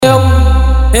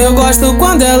Eu gosto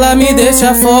quando ela me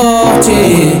deixa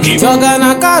forte, joga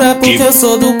na cara porque eu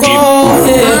sou do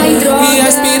corre. E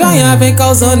as piranha vem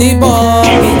causando ibope,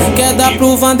 quer dar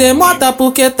pro Motta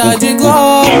porque tá de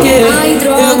Glock.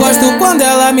 Eu gosto quando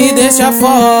ela me deixa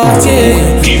forte,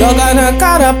 joga na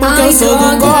cara porque eu sou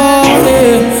do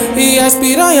corre. E as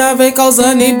piranha vem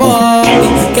causando ibope,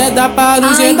 quer dar para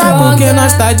o Gedai porque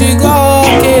nós tá de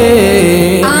Glock.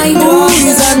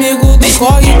 Os amigos do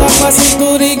corre tá com a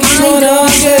cintura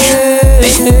ignorante.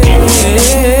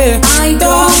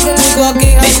 Então, de Glock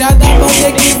rachada,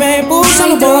 porque que vem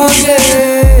puxando bonde.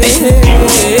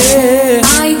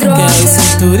 Que é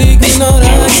cintura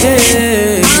ignorante,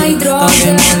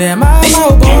 também mulher mama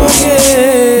o bonde.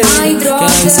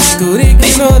 Que é cintura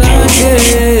ignorante,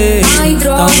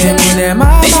 também mulher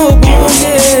mama o bonde.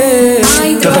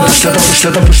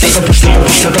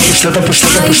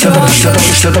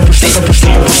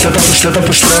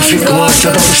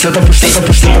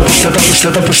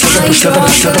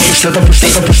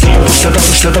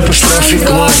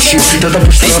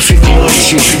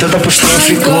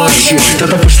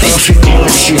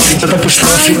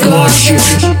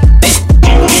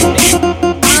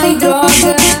 Ai,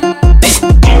 droga.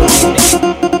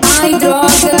 Ai,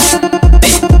 droga.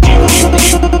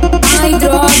 Ai,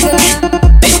 droga.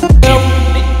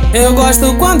 Eu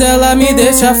gosto quando ela me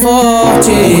deixa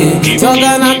forte,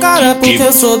 joga na cara porque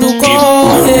eu sou do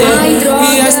corre.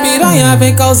 E as piranha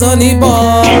vem causando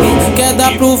ibope, quer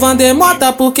dar pro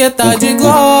Motta porque tá de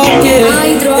Glock.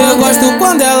 Eu gosto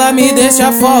quando ela me deixa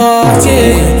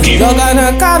forte, joga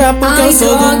na cara porque eu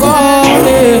sou do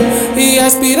corre. E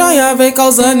as piranha vem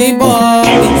causando ibope,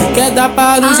 quer dar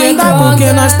para o Gedai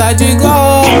porque nós tá de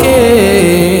Glock.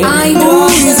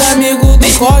 Os amigos do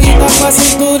corre tá com a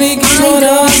cintura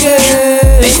ignorante.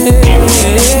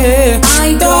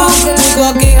 Então, de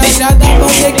Glock rachada,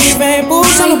 porque que vem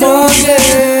puxando bonde.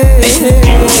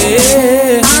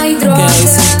 Que é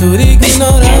cintura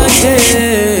ignorante,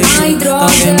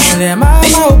 também mulher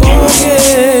mama o bonde.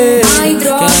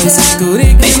 Que é cintura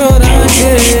ignorante,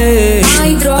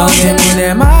 também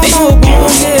mulher mama o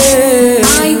bonde.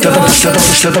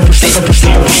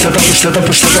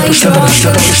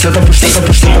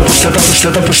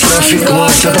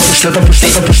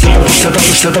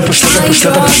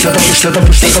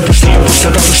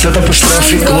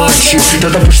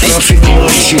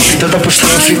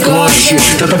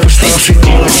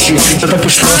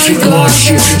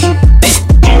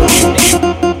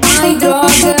 Ai,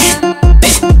 droga.